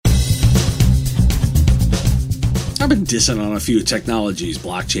been dissing on a few technologies,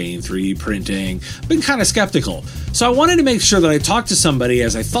 blockchain, 3D printing, been kind of skeptical. So I wanted to make sure that I talked to somebody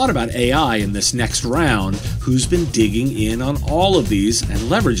as I thought about AI in this next round who's been digging in on all of these and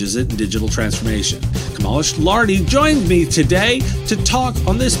leverages it in digital transformation. Kamales Lardi joined me today to talk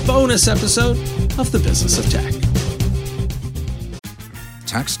on this bonus episode of The Business of Tech.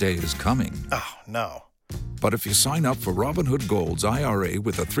 Tax day is coming. Oh, no. But if you sign up for Robinhood Gold's IRA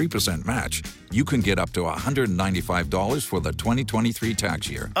with a 3% match, you can get up to $195 for the 2023 tax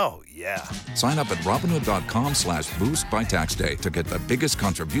year. Oh, yeah. Sign up at Robinhood.com/boost by tax day to get the biggest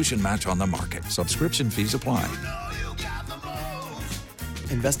contribution match on the market. Subscription fees apply.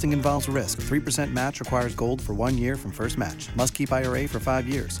 Investing involves risk. 3% match requires gold for 1 year from first match. Must keep IRA for 5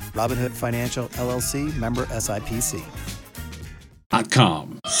 years. Robinhood Financial, LLC, member SIPC.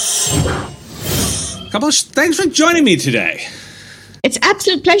 .com. Kamales, thanks for joining me today. It's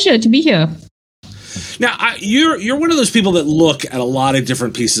absolute pleasure to be here. Now, you're one of those people that look at a lot of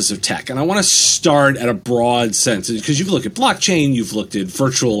different pieces of tech, and I want to start at a broad sense, because you've looked at blockchain, you've looked at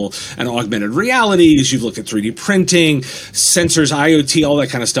virtual and augmented realities, you've looked at 3D printing, sensors, IoT, all that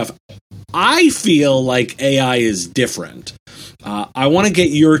kind of stuff. I feel like AI is different. I want to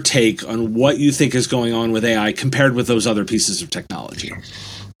get your take on what you think is going on with AI compared with those other pieces of technology.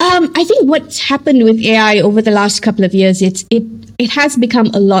 I think what's happened with AI over the last couple of years, it has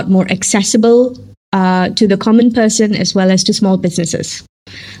become a lot more accessible to the common person as well as to small businesses.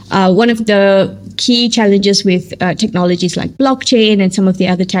 One of the key challenges with technologies like blockchain and some of the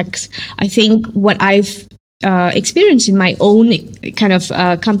other techs, I think what I've experienced in my own kind of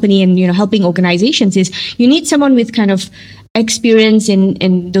company and helping organizations is you need someone with kind of experience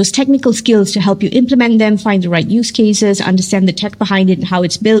in those technical skills to help you implement them, find the right use cases, understand the tech behind it and how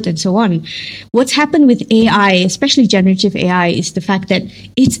it's built and so on. What's happened with AI, especially generative AI, is the fact that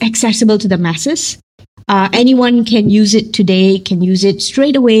it's accessible to the masses. Anyone can use it today, can use it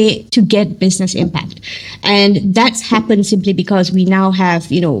straight away to get business impact. And that's happened simply because we now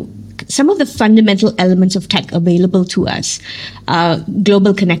have, some of the fundamental elements of tech available to us.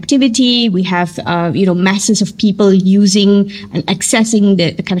 Global connectivity, we have, masses of people using and accessing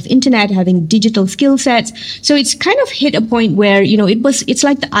the kind of internet, having digital skill sets. So it's kind of hit a point where, it's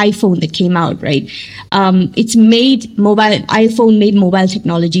like the iPhone that came out, right? iPhone made mobile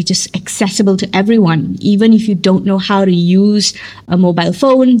technology just accessible to everyone. Even if you don't know how to use a mobile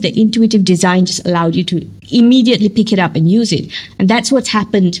phone, the intuitive design just allowed you to immediately pick it up and use it. And that's what's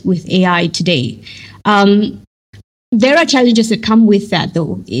happened with AI today. There are challenges that come with that,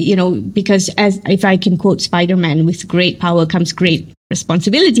 though, because if I can quote Spider-Man, with great power comes great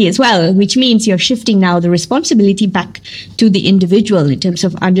responsibility as well, which means you're shifting now the responsibility back to the individual in terms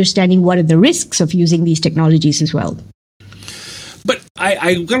of understanding what are the risks of using these technologies as well. But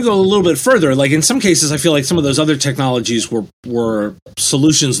I'm going to go a little bit further. Like in some cases, I feel like some of those other technologies were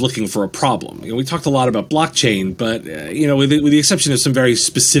solutions looking for a problem. We talked a lot about blockchain, but with the exception of some very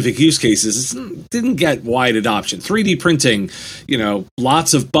specific use cases, it didn't get wide adoption. 3D printing,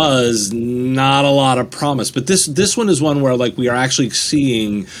 lots of buzz, not a lot of promise. But this one is one where we are actually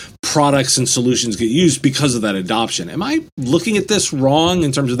seeing products and solutions get used because of that adoption. Am I looking at this wrong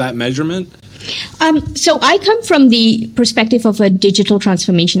in terms of that measurement? So I come from the perspective of a digital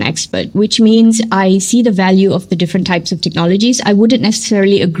transformation expert, which means I see the value of the different types of technologies. I wouldn't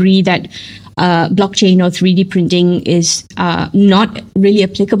necessarily agree that blockchain or 3D printing is not really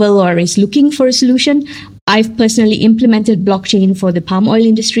applicable or is looking for a solution. I've personally implemented blockchain for the palm oil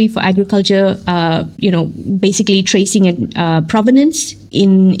industry, for agriculture, basically tracing provenance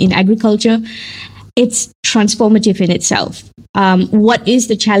in agriculture. It's transformative in itself. What is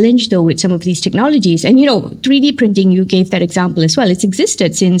the challenge, though, with some of these technologies? And, 3D printing, you gave that example as well. It's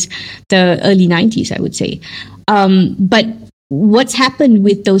existed since the early 90s, I would say. But what's happened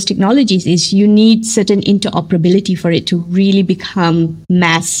with those technologies is you need certain interoperability for it to really become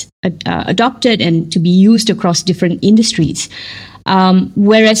mass adopted and to be used across different industries.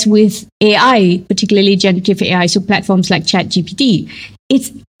 Whereas with AI, particularly generative AI, so platforms like ChatGPT,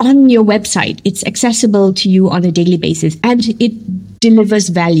 it's on your website. It's accessible to you on a daily basis, and it delivers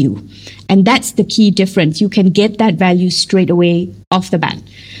value. And that's the key difference. You can get that value straight away off the bat.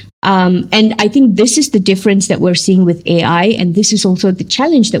 And I think this is the difference that we're seeing with AI. And this is also the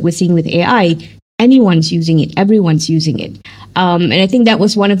challenge that we're seeing with AI. Anyone's using it. Everyone's using it. And I think that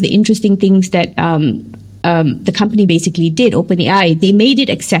was one of the interesting things that the company basically did, OpenAI. They made it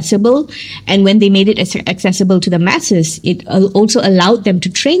accessible. And when they made it accessible to the masses, it also allowed them to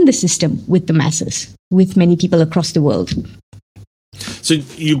train the system with the masses, with many people across the world. So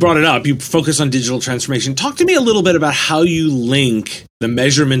you brought it up. You focus on digital transformation. Talk to me a little bit about how you link the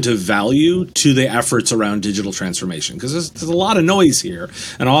measurement of value to the efforts around digital transformation? Because there's a lot of noise here,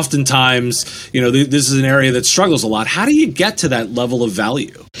 and oftentimes, this is an area that struggles a lot. How do you get to that level of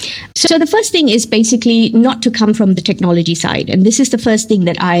value? So the first thing is basically not to come from the technology side. And this is the first thing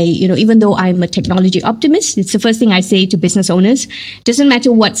that even though I'm a technology optimist, it's the first thing I say to business owners. Doesn't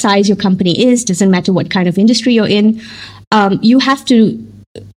matter what size your company is, doesn't matter what kind of industry you're in, you have to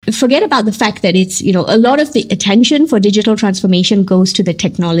forget about the fact that it's, a lot of the attention for digital transformation goes to the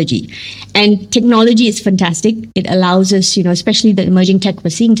technology. And technology is fantastic. It allows us, especially the emerging tech we're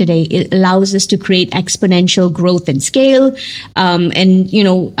seeing today, it allows us to create exponential growth and scale,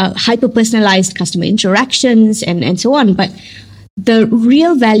 hyper-personalized customer interactions and so on. But the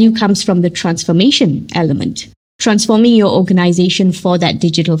real value comes from the transformation element. Transforming your organization for that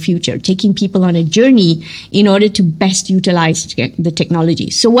digital future, taking people on a journey in order to best utilize the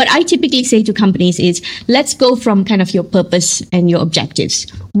technology. So what I typically say to companies is, let's go from kind of your purpose and your objectives.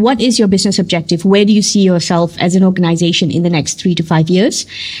 What is your business objective? Where do you see yourself as an organization in the next 3 to 5 years?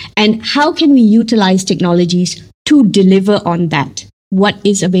 And how can we utilize technologies to deliver on that? What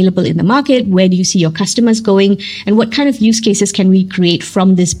is available in the market? Where do you see your customers going? And what kind of use cases can we create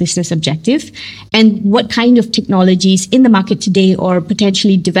from this business objective? And what kind of technologies in the market today or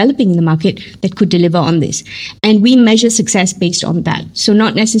potentially developing in the market that could deliver on this? And we measure success based on that. So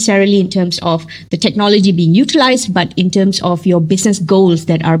not necessarily in terms of the technology being utilized, but in terms of your business goals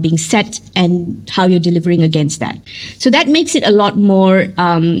that are being set and how you're delivering against that. So that makes it a lot more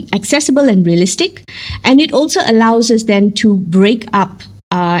accessible and realistic. And it also allows us then to break up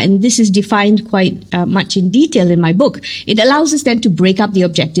and this is defined quite much in detail in my book. It allows us then to break up the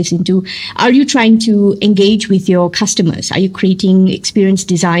objectives into, are you trying to engage with your customers? Are you creating experience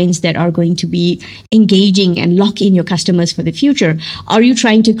designs that are going to be engaging and lock in your customers for the future? Are you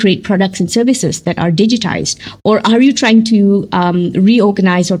trying to create products and services that are digitized? Or are you trying to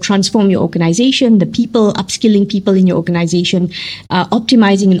reorganize or transform your organization, the people, upskilling people in your organization,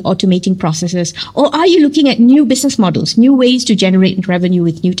 optimizing and automating processes? Or are you looking at new business models, new ways to generate revenue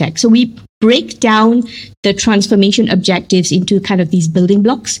with new tech? So we break down the transformation objectives into kind of these building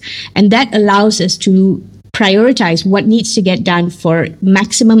blocks, and that allows us to prioritize what needs to get done for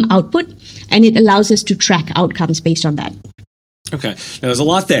maximum output, and it allows us to track outcomes based on that. Okay, now there's a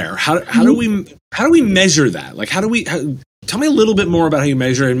lot there. How do we measure that? Like, tell me a little bit more about how you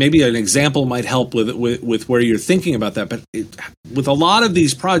measure, and maybe an example might help with where you're thinking about that. But with a lot of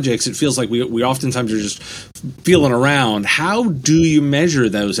these projects, it feels like we oftentimes are just feeling around. How do you measure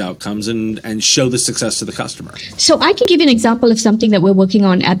those outcomes and show the success to the customer? So I can give you an example of something that we're working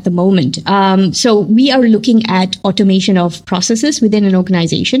on at the moment. So we are looking at automation of processes within an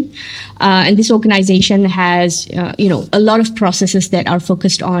organization. And this organization has, a lot of processes that are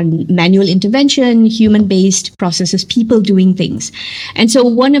focused on manual intervention, human-based processes, people doing things. And so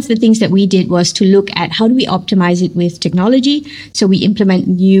one of the things that we did was to look at how do we optimize it with technology. So we implement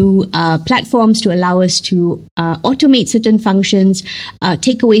new platforms to allow us to automate certain functions,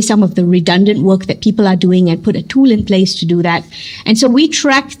 take away some of the redundant work that people are doing and put a tool in place to do that. And so we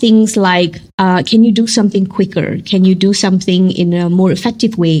track things like, can you do something quicker? Can you do something in a more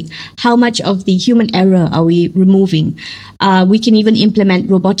effective way? How much of the human error are we removing? We can even implement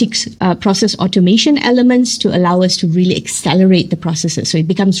robotics process automation elements to allow us to really accelerate the processes. So it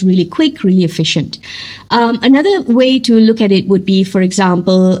becomes really quick, really efficient. Another way to look at it would be, for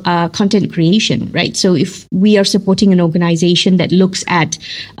example, content creation, right? So if we are supporting an organization that looks at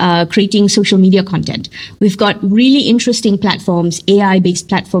creating social media content, we've got really interesting platforms, AI-based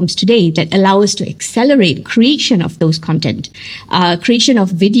platforms today that allow us to accelerate creation of those content, creation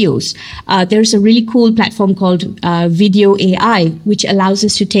of videos. There's a really cool platform called Video AI, which allows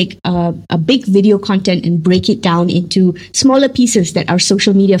us to take a big video content and break it down into smaller pieces that are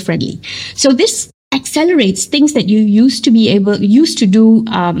social media friendly. So this accelerates things that you used to do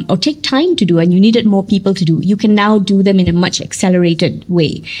or take time to do, and you needed more people to do. You can now do them in a much accelerated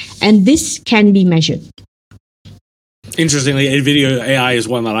way, and this can be measured. Interestingly, Video AI is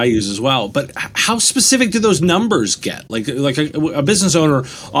one that I use as well. But how specific do those numbers get? Like a business owner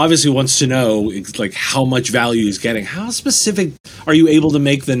obviously wants to know like how much value he's getting. How specific are you able to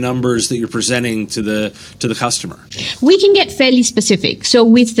make the numbers that you're presenting to the customer? We can get fairly specific. So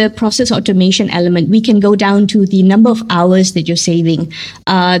with the process automation element, we can go down to the number of hours that you're saving,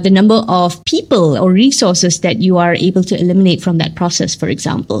 the number of people or resources that you are able to eliminate from that process, for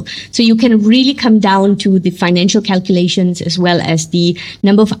example. So you can really come down to the financial calculation organizations, as well as the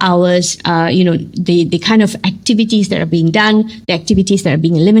number of hours, the kind of activities that are being done, the activities that are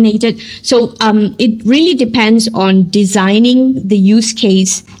being eliminated. So it really depends on designing the use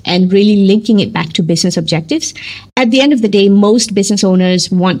case and really linking it back to business objectives. At the end of the day, most business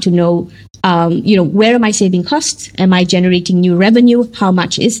owners want to know, where am I saving costs? Am I generating new revenue? How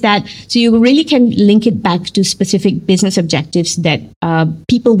much is that? So you really can link it back to specific business objectives that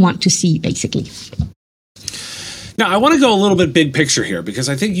people want to see, basically. Now, I want to go a little bit big picture here, because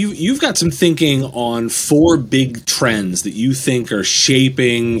I think you've got some thinking on 4 big trends that you think are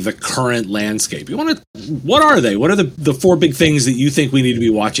shaping the current landscape. What are they? What are the 4 big things that you think we need to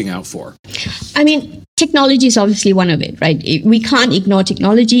be watching out for? I mean, technology is obviously one of it, right? We can't ignore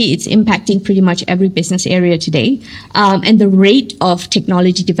technology. It's impacting pretty much every business area today. And the rate of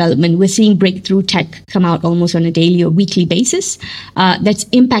technology development, we're seeing breakthrough tech come out almost on a daily or weekly basis. That's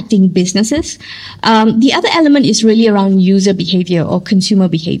impacting businesses. The other element is really around user behavior or consumer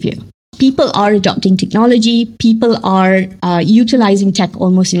behavior. People are adopting technology. People are utilizing tech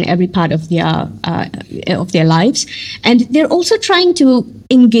almost in every part of their lives, and they're also trying to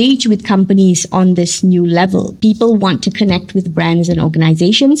engage with companies on this new level. People want to connect with brands and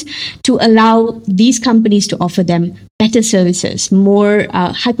organizations to allow these companies to offer them better services, more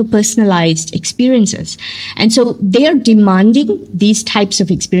hyper-personalized experiences. And so they are demanding these types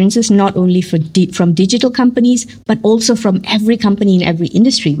of experiences, not only from digital companies, but also from every company in every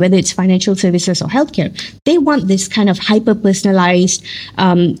industry, whether it's financial services or healthcare. They want this kind of hyper-personalized,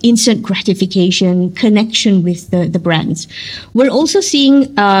 instant gratification, connection with the brands. We're also seeing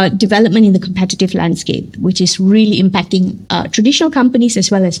development in the competitive landscape, which is really impacting traditional companies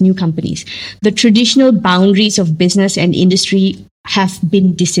as well as new companies. The traditional boundaries of business and industry have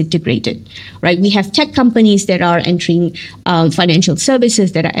been disintegrated, right? We have tech companies that are entering financial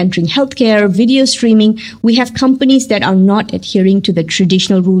services, that are entering healthcare, video streaming. We have companies that are not adhering to the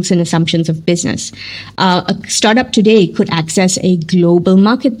traditional rules and assumptions of business. A startup today could access a global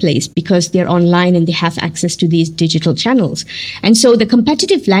marketplace because they're online and they have access to these digital channels. And so the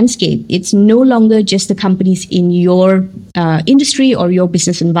competitive landscape, it's no longer just the companies in your industry or your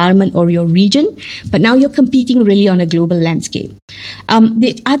business environment or your region, but now you're competing really on a global landscape.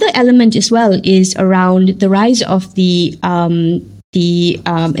 The other element as well is around the rise of the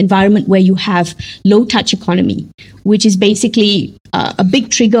environment where you have low touch economy, which is basically a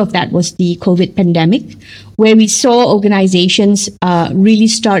big trigger of that was the COVID pandemic, where we saw organizations really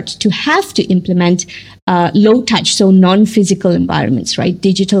start to have to implement low touch, so non-physical environments, right?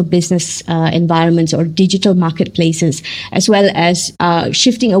 Digital business environments or digital marketplaces, as well as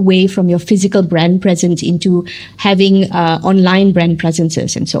shifting away from your physical brand presence into having online brand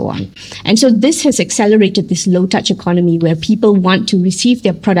presences and so on. And so this has accelerated this low touch economy where people want to receive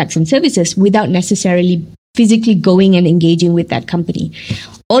their products and services without necessarily physically going and engaging with that company.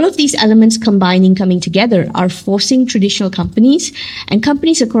 All of these elements coming together are forcing traditional companies and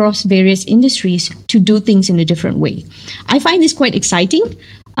companies across various industries to do things in a different way. I find this quite exciting.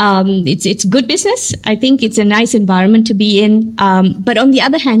 It's good business. I think it's a nice environment to be in. But on the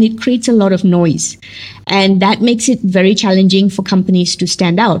other hand, it creates a lot of noise. And that makes it very challenging for companies to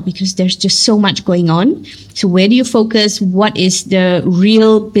stand out because there's just so much going on. So where do you focus? What is the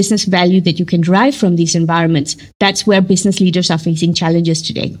real business value that you can derive from these environments? That's where business leaders are facing challenges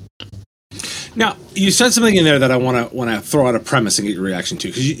today. Now, you said something in there that I want to throw out a premise and get your reaction to,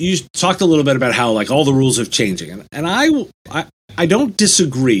 because you talked a little bit about how like all the rules are changing, and I don't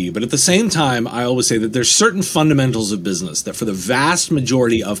disagree, but at the same time, I always say that there's certain fundamentals of business that for the vast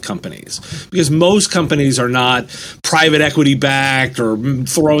majority of companies, because most companies are not private equity backed or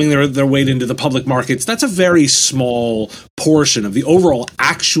throwing their weight into the public markets, that's a very small portion of the overall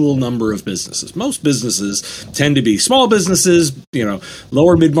actual number of businesses. Most businesses tend to be small businesses,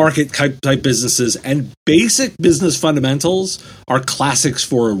 lower mid-market type businesses, and basic business fundamentals are classics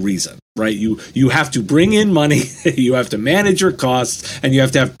for a reason. Right? You have to bring in money, you have to manage your costs, and you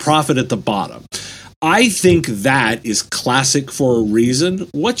have to have profit at the bottom. I think that is classic for a reason.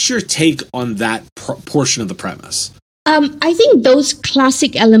 What's your take on that portion of the premise? I think those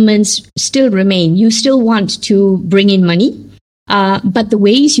classic elements still remain. You still want to bring in money, but the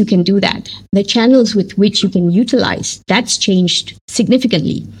ways you can do that, the channels with which you can utilize, that's changed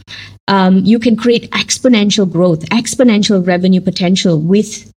significantly. You can create exponential growth, exponential revenue potential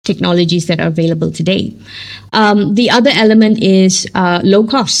with technologies that are available today. The other element is low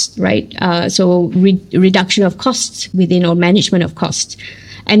cost, right? So reduction of costs within or management of costs.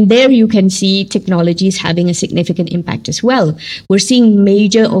 And there you can see technologies having a significant impact as well. We're seeing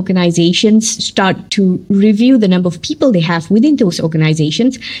major organizations start to review the number of people they have within those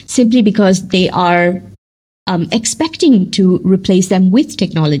organizations simply because they are expecting to replace them with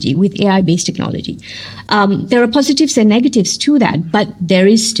technology, with AI-based technology. There are positives and negatives to that, but there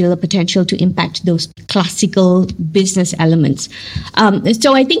is still a potential to impact those classical business elements.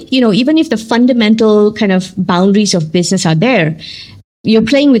 So I think, even if the fundamental kind of boundaries of business are there, you're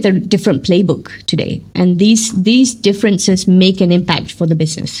playing with a different playbook today. And these differences make an impact for the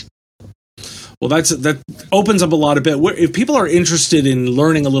business. Well, that opens up a lot of bit. If people are interested in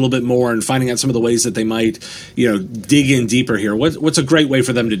learning a little bit more and finding out some of the ways that they might, dig in deeper here, what's a great way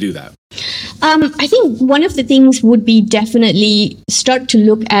for them to do that? I think one of the things would be definitely start to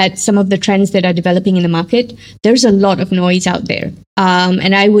look at some of the trends that are developing in the market. There's a lot of noise out there.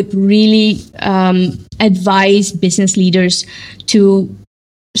 And I would really advise business leaders to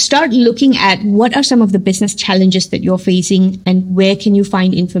start looking at what are some of the business challenges that you're facing and where can you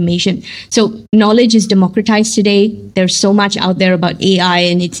find information. So knowledge is democratized today. There's so much out there about AI,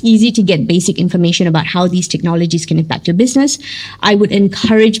 and it's easy to get basic information about how these technologies can impact your business. I would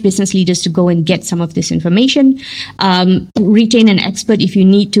encourage business leaders to go and get some of this information. Retain an expert if you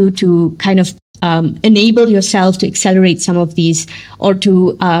need to kind of enable yourself to accelerate some of these, or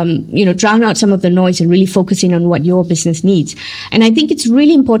to drown out some of the noise and really focus in on what your business needs. And I think it's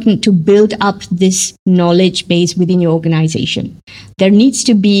really important to build up this knowledge base within your organization. There needs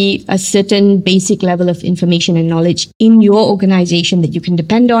to be a certain basic level of information and knowledge in your organization that you can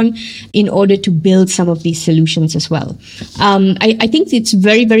depend on in order to build some of these solutions as well. I think it's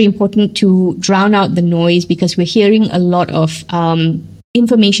very, very important to drown out the noise, because we're hearing a lot of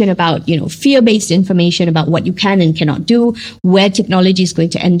information about, fear-based information about what you can and cannot do, where technology is going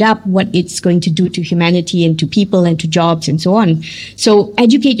to end up, what it's going to do to humanity and to people and to jobs and so on. So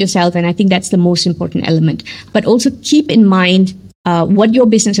educate yourself, and I think that's the most important element. But also keep in mind what your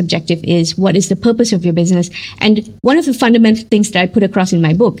business objective is, what is the purpose of your business. And one of the fundamental things that I put across in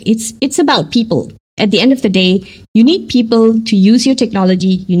my book, it's about people. At the end of the day, you need people to use your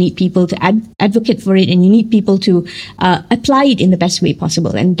technology, you need people to advocate for it, and you need people to apply it in the best way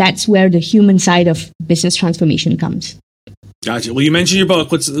possible. And that's where the human side of business transformation comes. Gotcha. Well, you mentioned your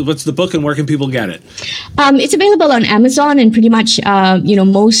book. What's the book, and where can people get it? It's available on Amazon and pretty much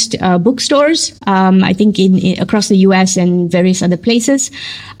most bookstores. I think across the U.S. and various other places.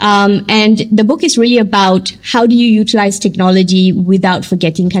 And the book is really about how do you utilize technology without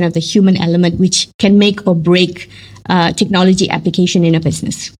forgetting kind of the human element, which can make or break technology application in a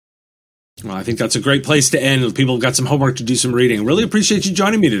business. Well, I think that's a great place to end. People have got some homework to do some reading. Really appreciate you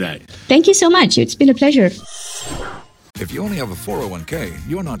joining me today. Thank you so much. It's been a pleasure. If you only have a 401k,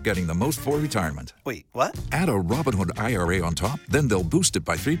 you're not getting the most for retirement. Wait, what? Add a Robinhood IRA on top, then they'll boost it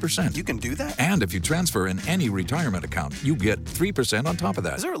by 3%. You can do that? And if you transfer in any retirement account, you get 3% on top of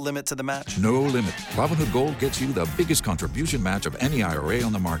that. Is there a limit to the match? No limit. Robinhood Gold gets you the biggest contribution match of any IRA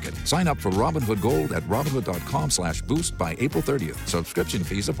on the market. Sign up for Robinhood Gold at Robinhood.com/boost by April 30th. Subscription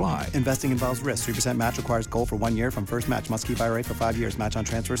fees apply. Investing involves risk. 3% match requires gold for 1 year from first match. Must keep IRA for 5 years. Match on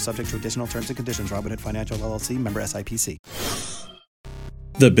transfers subject to additional terms and conditions. Robinhood Financial LLC, member SIPC.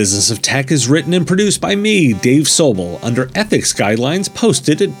 The Business of Tech is written and produced by me, Dave Sobel, under ethics guidelines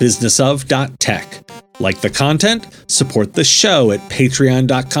posted at businessof.tech. Like the content? Support the show at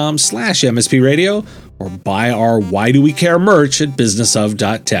patreon.com/MSPradio or buy our Why Do We Care merch at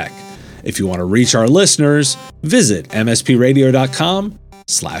businessof.tech. If you want to reach our listeners, visit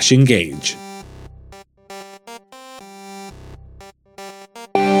mspradio.com/engage.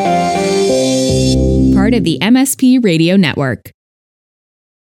 Part of the MSP Radio Network.